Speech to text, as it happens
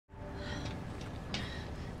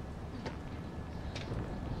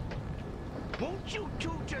Won't you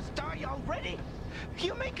two just die already?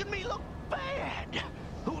 You're making me look bad.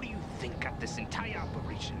 Who do you think got this entire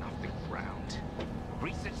operation off the ground?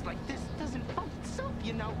 Research like this doesn't fund itself,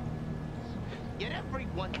 you know. Yet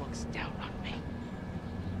everyone looks down on me.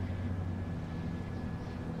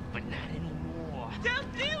 But not anymore. Don't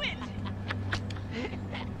do it!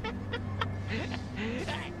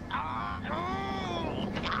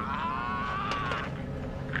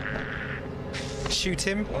 Shoot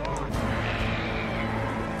him.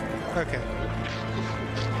 Okay.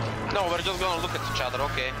 No, we're just gonna look at each other,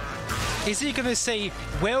 okay. Is he gonna say,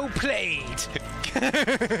 well played?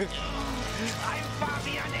 I'm far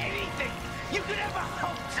beyond anything you could ever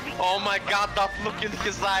hope to be. Oh my god, that look in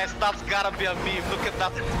his eyes, that's gotta be a meme. Look at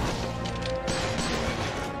that.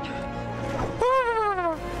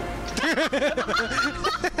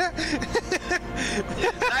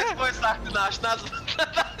 Nice voice acting, Ash. Nice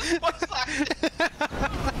voice acting.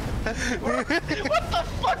 What the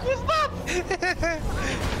fuck was that?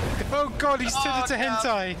 Oh god, he's turned into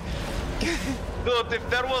hentai. Dude, if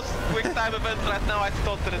there was quick time events right now, I'd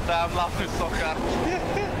totally die. I'm laughing so hard.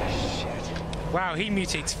 Wow, he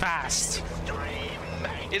mutates fast.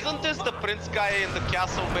 Isn't this the prince guy in the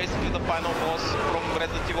castle, basically the final boss from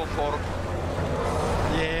Resident Evil 4?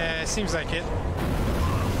 Yeah, seems like it.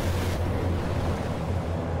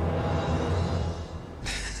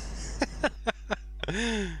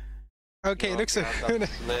 Okay, looks like.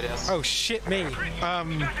 Oh shit, me. What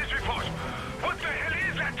the hell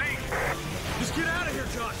is that thing? Just get out of here,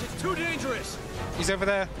 Josh. It's too dangerous. He's over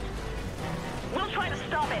there. We'll try to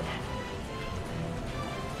stop it.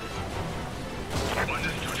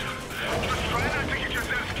 Understood. Just try not to get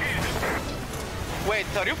yourselves killed. Wait,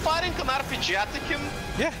 are you firing an RPG at him?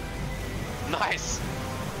 Yeah. Nice.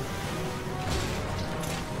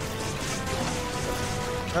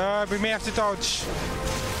 We may have to dodge.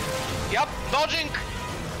 Yep, dodging.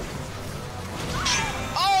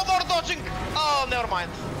 Oh, more dodging. Oh, never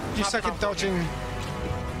mind. You suck at dodging.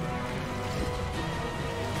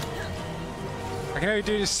 I can only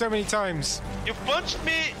do this so many times. You punched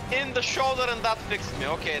me in the shoulder and that fixed me.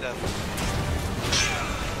 Okay then.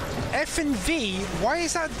 F and V? Why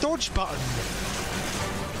is that dodge button?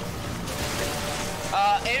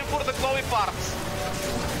 Aim for the glowy parts.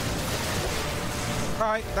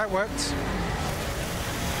 Alright, that worked.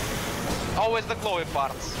 Always the glowy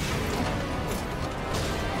parts.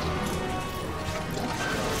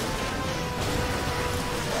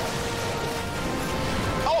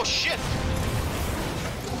 Oh shit!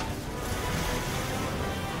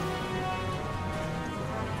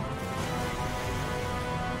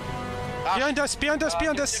 Behind us, behind us,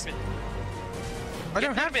 behind us! I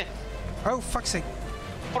don't have me. Oh, fuck's sake.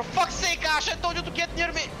 For fuck's sake, Ash, I told you to get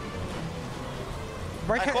near me!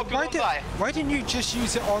 Why didn't you just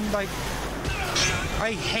use it on, like...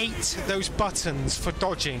 I hate those buttons for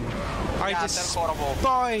dodging. I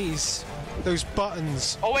despise those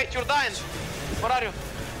buttons. Oh wait, you're dying! Where are you?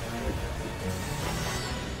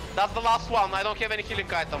 That's the last one, I don't have any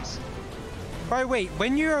healing items. By the way,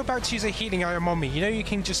 when you're about to use a healing item on me, you know you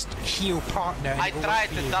can just heal partner. I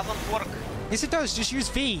tried, it doesn't work. Yes, it does. Just use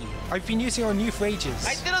V. I've been using it on you for ages.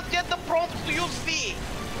 I didn't get the prompt to use V.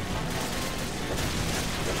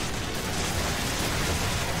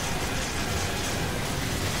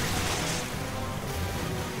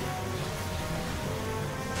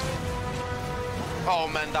 Oh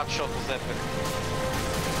man, that shot was epic.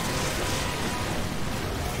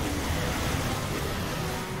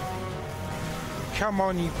 Come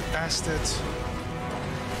on, you bastard.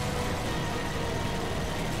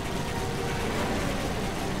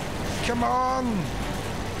 Come on!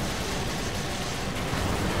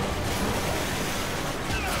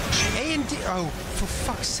 A and D. Oh, for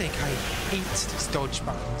fuck's sake, I hate these dodge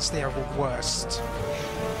buttons. They are the worst.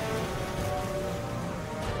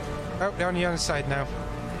 Oh, they're on the other side now.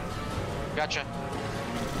 Gotcha.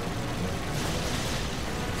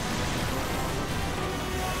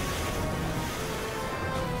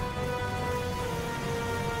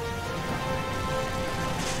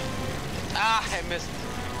 Ah, I missed.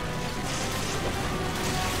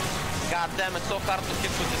 God damn, it's so hard to hit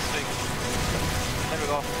with this thing. There we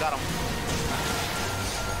go, got him.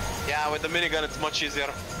 Yeah, with the minigun it's much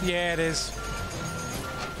easier. Yeah, it is.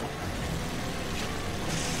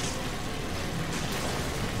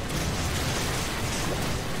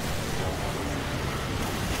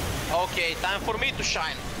 Okay, time for me to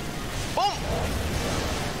shine. Boom!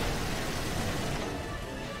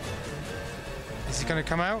 Is he gonna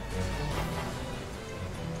come out?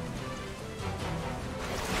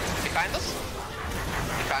 Behind us?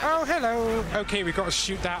 Behind Oh, us. hello! Okay, we gotta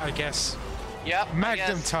shoot that, I guess. Yep.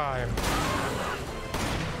 Magnum time.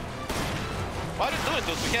 Why are you doing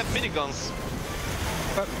this? We have miniguns.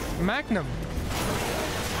 But Magnum.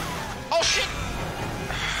 Oh shit!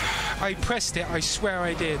 I pressed it, I swear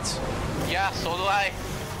I did. Yeah, so do I.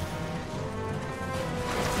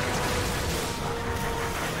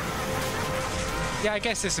 Yeah, I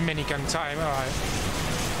guess it's a minigun time, alright.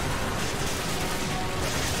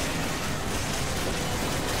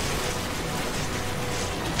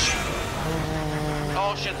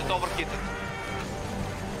 Oh shit, it overheated.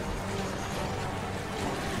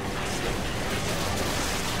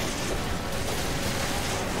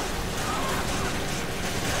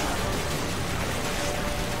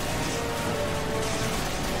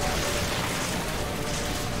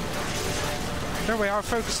 No way, I'll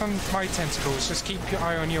focus on my tentacles. Just keep your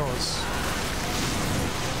eye on yours.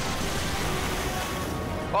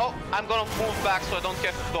 Oh, I'm gonna move back so I don't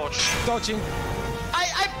have to dodge. Dodging.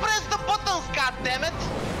 I pressed the buttons, goddammit!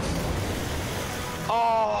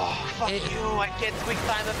 Oh, fuck you. I can't quick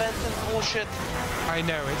time events and bullshit. I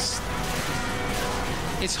know,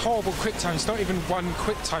 it's horrible quick time. It's not even one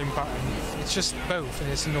quick time button. It's just both,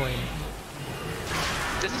 and it's annoying.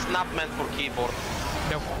 This is not meant for keyboard.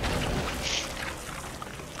 Nope.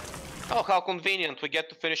 Oh, how convenient. We get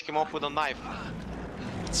to finish him off with a knife.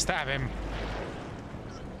 Stab him.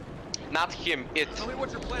 Not him, it. Tell me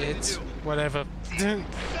what you're planning It's to do. whatever.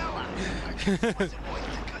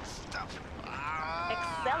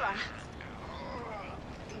 Excella.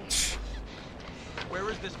 Where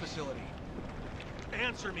is this facility?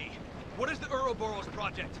 Answer me. What is the Ouroboros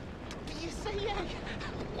project? You say, yeah.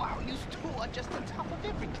 Wow, you two are just on top of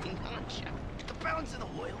everything, aren't you? The balance of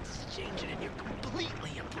the world is changing and you're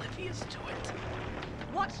completely oblivious to it.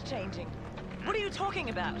 What's changing? What are you talking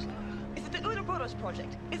about? Is it the Ouroboros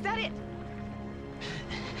project? Is that it?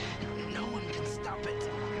 No one can stop it.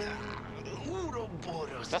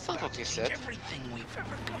 Ouroboros. That's not what he said. Everything we've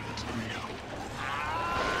ever come to know.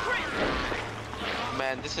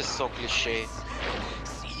 Man, this is so cliche.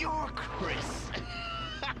 You're Chris.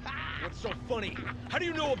 What's so funny? How do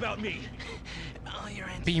you know about me? All your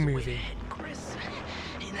answers B-movie. way ahead, Chris.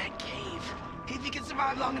 In that cave. If you can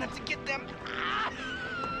survive long enough to get them.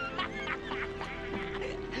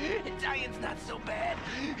 Italian's not so bad,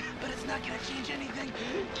 but it's not gonna change anything.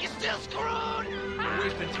 You're still screwed. We're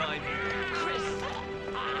wasting time here. Chris.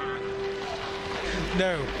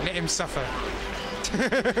 No, let him suffer.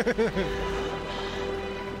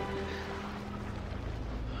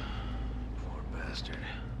 Poor bastard.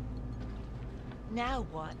 Now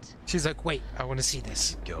what? She's like, wait, I want to see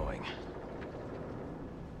this. Going.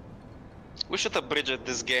 We should abridge it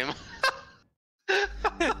this game.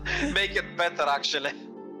 Make it better, actually.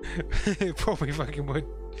 It probably fucking would.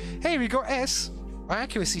 Hey, we got S. My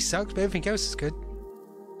accuracy sucks, but everything else is good.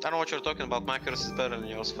 I don't know what you're talking about. My accuracy is better than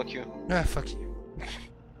yours. Fuck you. Ah, fuck you.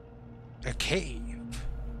 A cave.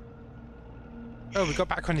 Oh, we got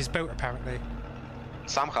back on his boat apparently.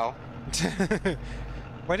 Somehow.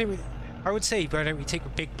 Why didn't we? I would say, why don't we take a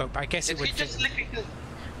big boat? But I guess Did it would. he just lick his...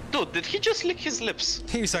 Dude, did he just lick his lips?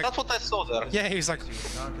 He was like, That's what I saw there. yeah, he was like,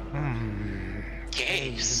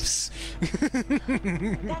 Caves. That's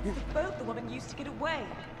the boat the woman used to get away.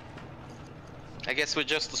 I guess we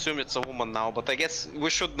just assume it's a woman now, but I guess we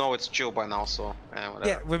should know it's Jill by now, so whatever.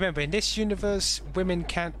 Yeah, remember, in this universe, women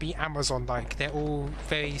can't be Amazon-like. They're all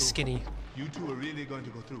very skinny. You two are really going to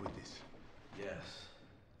go through with this? Yes.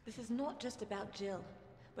 This is not just about Jill,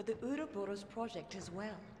 but the Ouroboros project as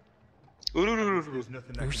well. There's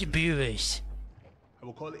nothing I can do. Ouroboros. I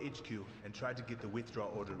will call HQ and try to get the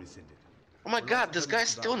withdrawal order rescinded. Oh my god, this guy's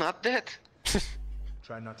still not dead.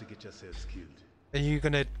 Try not to get yourselves killed. Are you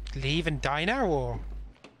gonna leave and die now, or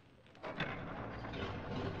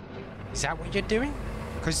is that what you're doing?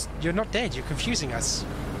 Because you're not dead. You're confusing us.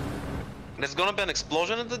 There's gonna be an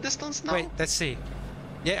explosion in the distance now? Wait, let's see.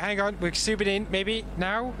 Yeah, hang on. We're zooming in. Maybe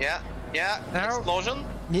now. Yeah, Now? explosion?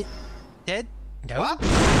 Dead? No. What?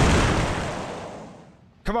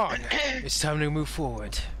 Come on. It's time to move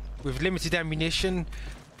forward. With limited ammunition,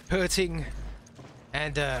 hurting,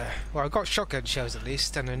 and well, I've got shotgun shells at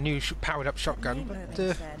least, and a new powered-up shotgun. But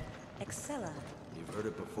said, Excella. You've heard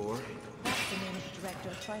it before? That's the name of the director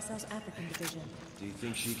of Tricel's African division. Do you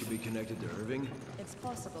think she could be connected to Irving? It's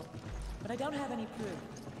possible, but I don't have any proof.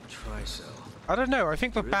 Tricell. I don't know. I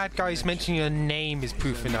think the bad guys mentioning your name is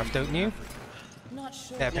proof enough, don't you? Not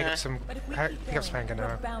sure. Yeah, pick up some. But if we keep Pick up some going, handgun we're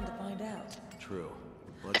now. bound to find out. True.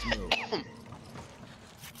 Let's move.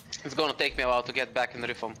 It's gonna take me a while to get back in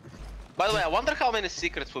Rifum. By the way, I wonder how many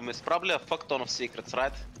secrets we missed. Probably a fuck ton of secrets,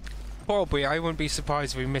 right? Probably. I wouldn't be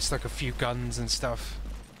surprised if we missed like a few guns and stuff.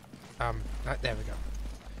 There we go.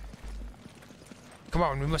 Come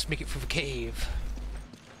on, we must make it through the cave.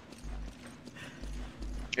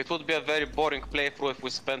 It would be a very boring playthrough if we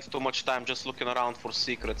spent too much time just looking around for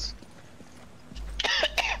secrets.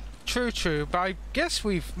 True, true, but I guess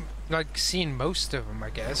we've, like, seen most of them, I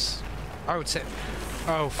guess. I would say...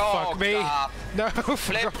 Oh, fuck me! God. No,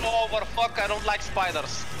 Flip over, fuck, I don't like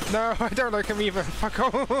spiders. No, I don't like them either. Fuck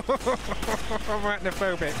off! I'm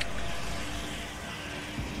arachnophobic.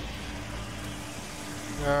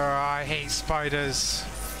 Oh, I hate spiders.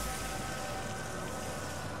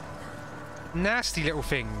 Nasty little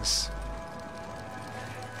things.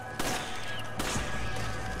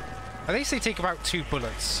 At least they take about 2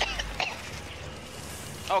 bullets.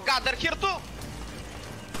 Oh god, they're here too!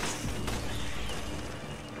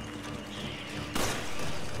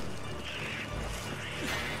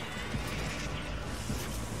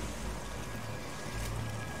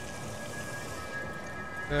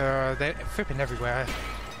 They're flipping everywhere.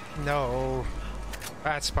 No.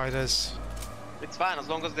 Bad spiders. It's fine, as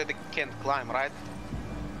long as they can't climb, right?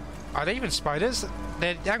 Are they even spiders?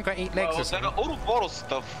 They haven't got 8 legs or Well, something. they're Ouroboros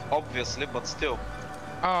stuff, obviously, but still.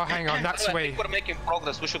 Oh, hang on, that's the I way. think we're making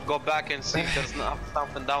progress. We should go back and see if there's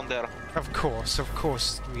something down there. Of course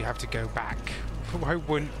we have to go back. Why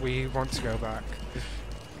wouldn't we want to go back?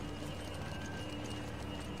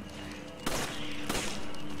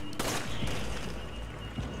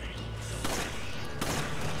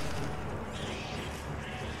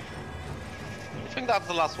 I think that's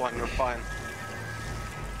the last one, you're fine.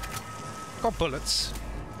 Got bullets.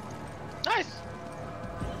 Nice!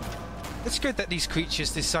 It's good that these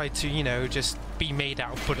creatures decide to, you know, just be made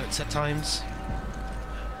out of bullets at times.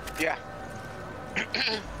 Yeah.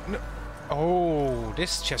 No. Oh,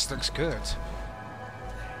 this chest looks good.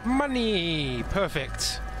 Money!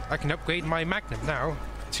 Perfect. I can upgrade my Magnum now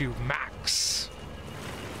to max.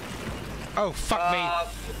 Oh, fuck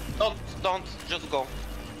me. Don't, just go.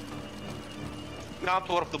 Not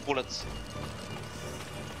worth the bullets.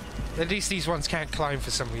 At least these ones can't climb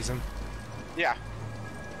for some reason. Yeah.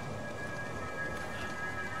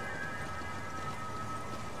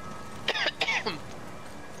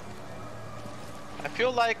 I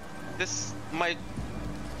feel like this, my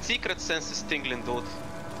secret sense is tingling, dude.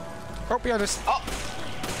 I'll be honest. Oh!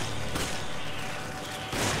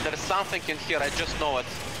 There's something in here, I just know it.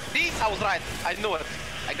 See, I was right, I knew it.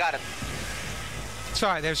 I got it. It's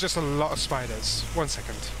alright, there's just a lot of spiders. 1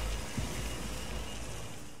 second.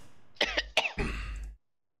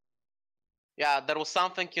 Yeah, there was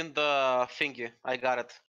something in the thingy. I got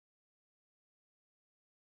it.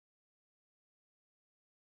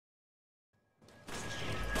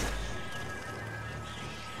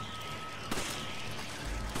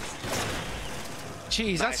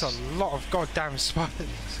 Jeez, that's Nice. a lot of goddamn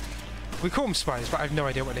spiders. We call them spiders, but I have no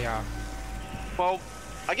idea what they are. Well,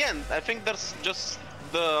 again, I think there's just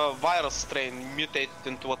the virus strain mutated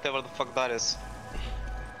into whatever the fuck that is.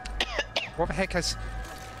 What the heck has...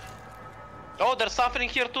 Oh, there's something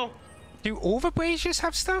here too. Do all the braziers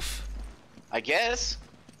have stuff? I guess.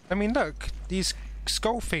 I mean, look, these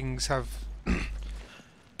skull things have...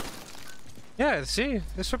 Yeah, see?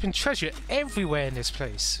 There's flipping treasure everywhere in this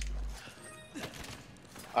place.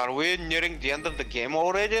 Are we nearing the end of the game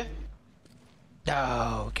already?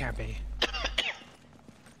 No, can't be.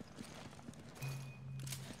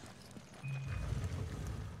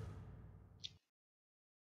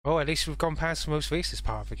 Oh, at least we've gone past the most racist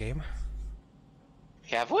part of the game.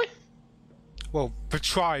 Have we? Well, the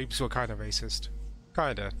tribes were kind of racist.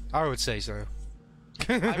 Kinda. I would say so.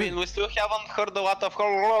 I mean, we still haven't heard a lot of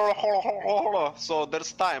so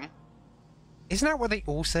there's time. Isn't that what they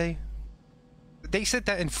all say? They said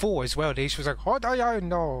that in 4 as well. They was like, "How do I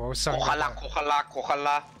know?" or something. Like Kohala, that. kohala,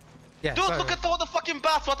 kohala. Yeah, Dude, so- look at all the fucking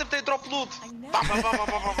bats. What if they drop loot?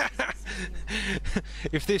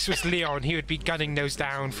 If this was Leon, he would be gunning those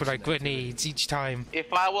down for like grenades each time.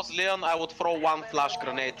 If I was Leon, I would throw one flash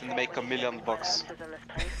grenade and make $1 million.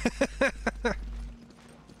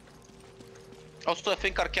 Also, I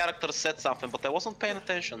think our character said something, but I wasn't paying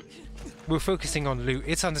attention. We're focusing on loot.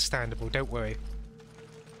 It's understandable. Don't worry.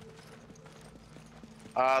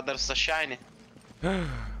 There's a shiny.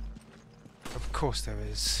 Of course there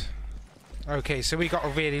is. Okay, so we got to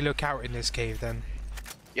really look out in this cave then.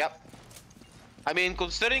 Yep. I mean,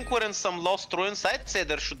 considering we're in some lost ruins, I'd say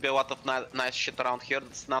there should be a lot of nice shit around here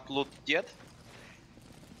that's not looted yet.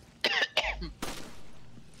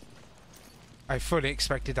 I fully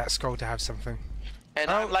expected that skull to have something. And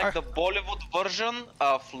Oh, I'm like the Bollywood version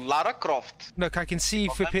of Lara Croft. Look, I can see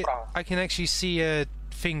Oh, flip that's it. brown. I can actually see a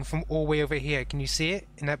thing from all the way over here. Can you see it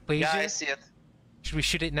in that brazier? Yeah, I see it. Should we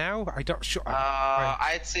shoot it now? I don't sure.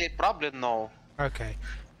 I'd say probably no. Okay,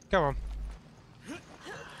 go on.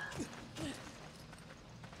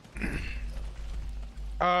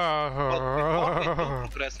 Oh.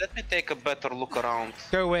 Let me take a better look around.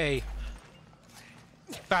 Go away.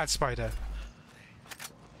 Bad spider.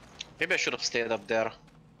 Maybe I should have stayed up there.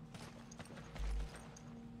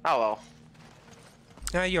 Oh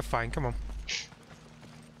well. You're fine, come on.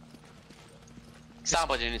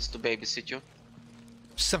 Somebody needs to babysit you.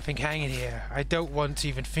 Something hanging here. I don't want to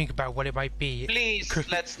even think about what it might be. Please,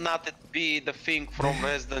 let's not it be the thing from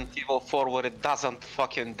Resident Evil 4 where it doesn't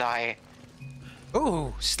fucking die.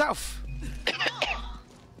 Ooh, stuff!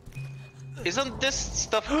 Isn't this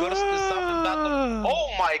stuff cursed with something that...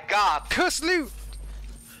 Oh my god! Cursed loot!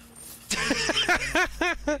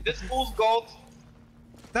 This fool's gold.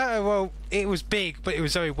 That, well, it was big, but it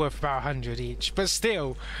was only worth about 100 each. But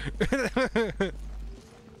still.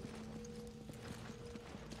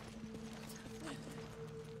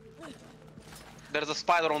 There's a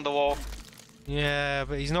spider on the wall. Yeah,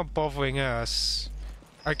 but he's not bothering us.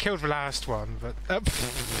 I killed the last one, but...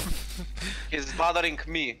 He's bothering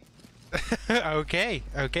me. Okay,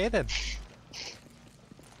 okay then.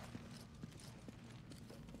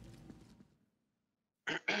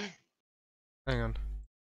 Hang on.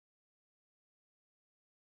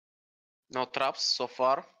 No traps so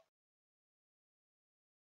far.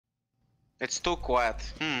 It's too quiet.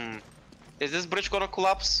 Is this bridge gonna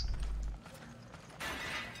collapse?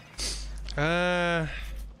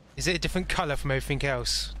 Is it a different color from everything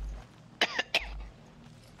else?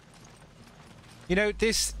 You know,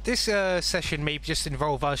 this session may just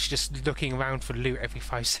involve us just looking around for loot every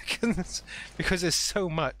 5 seconds because there's so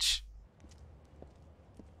much.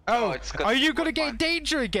 Oh, are you gonna get in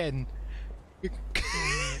danger again?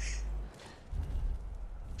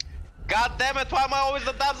 God damn it! Why am I always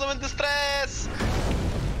the damsel in distress?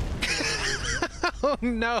 Oh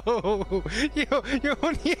no! You're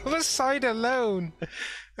on the other side alone.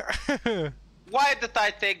 Why did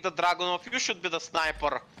I take the dragon off? You should be the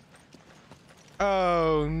sniper.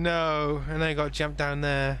 Oh no! And I got jumped down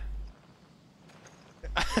there.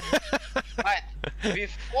 Right.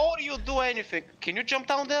 Before you do anything, can you jump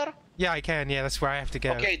down there? Yeah, I can. Yeah, that's where I have to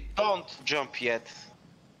go. Okay, don't jump yet.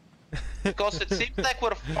 Because it seems like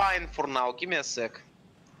we're fine for now. Give me a sec.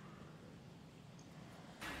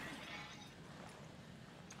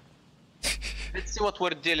 Let's see what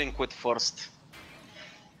we're dealing with first.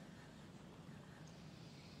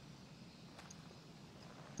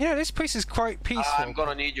 Yeah, this place is quite peaceful. I'm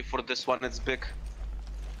gonna need you for this one, it's big.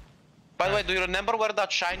 By the way, do you remember where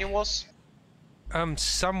that shiny was?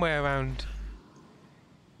 Somewhere around...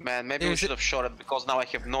 Man, maybe we should have shot it, because now I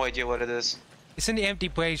have no idea where it is. It's in the empty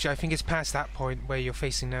brazier. I think it's past that point where you're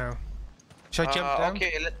facing now. Should I jump down?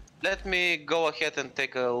 Okay, let me go ahead and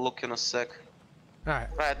take a look in a sec. Alright.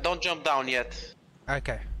 Right, don't jump down yet.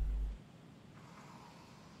 Okay.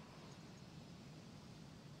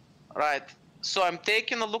 Right, so I'm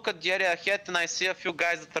taking a look at the area ahead and I see a few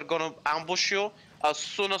guys that are gonna ambush you as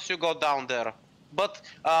soon as you go down there. But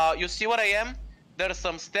you see where I am? There's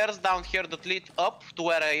some stairs down here that lead up to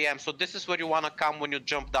where I am, so this is where you wanna come when you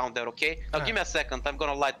jump down there, okay? Now give me a second, I'm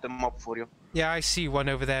gonna light them up for you. Yeah, I see one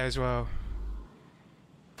over there as well.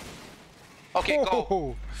 Okay,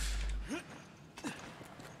 go.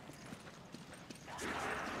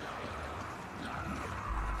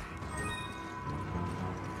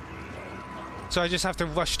 So I just have to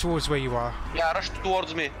rush towards where you are? Yeah, rush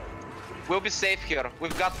towards me. We'll be safe here.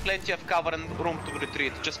 We've got plenty of cover and room to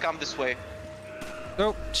retreat. Just come this way.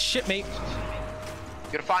 Oh, shit, mate.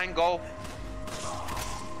 You're fine, go.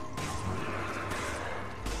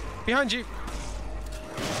 Behind you.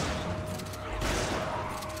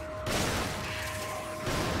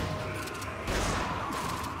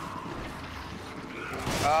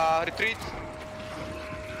 Retreat.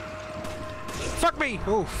 Fuck me!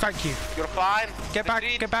 Oh, thank you. You're fine. Get back,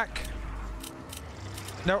 get back.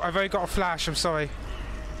 No, I've only got a flash, I'm sorry.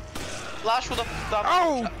 Flash would have done.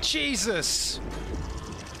 Oh, Jesus!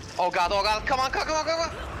 Oh god, come on, come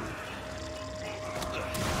on.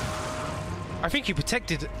 I think you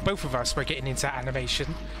protected both of us by getting into that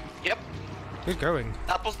animation. Yep. Good going.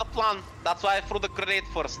 That was the plan. That's why I threw the grenade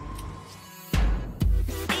first. Dude,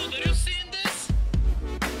 are you seeing this?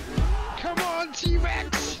 Come on,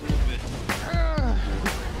 T-Rex!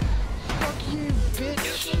 Fuck you, bitch!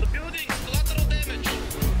 Yes, on the building, collateral damage.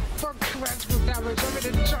 Fuck collateral damage, I'm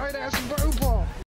in a giant ass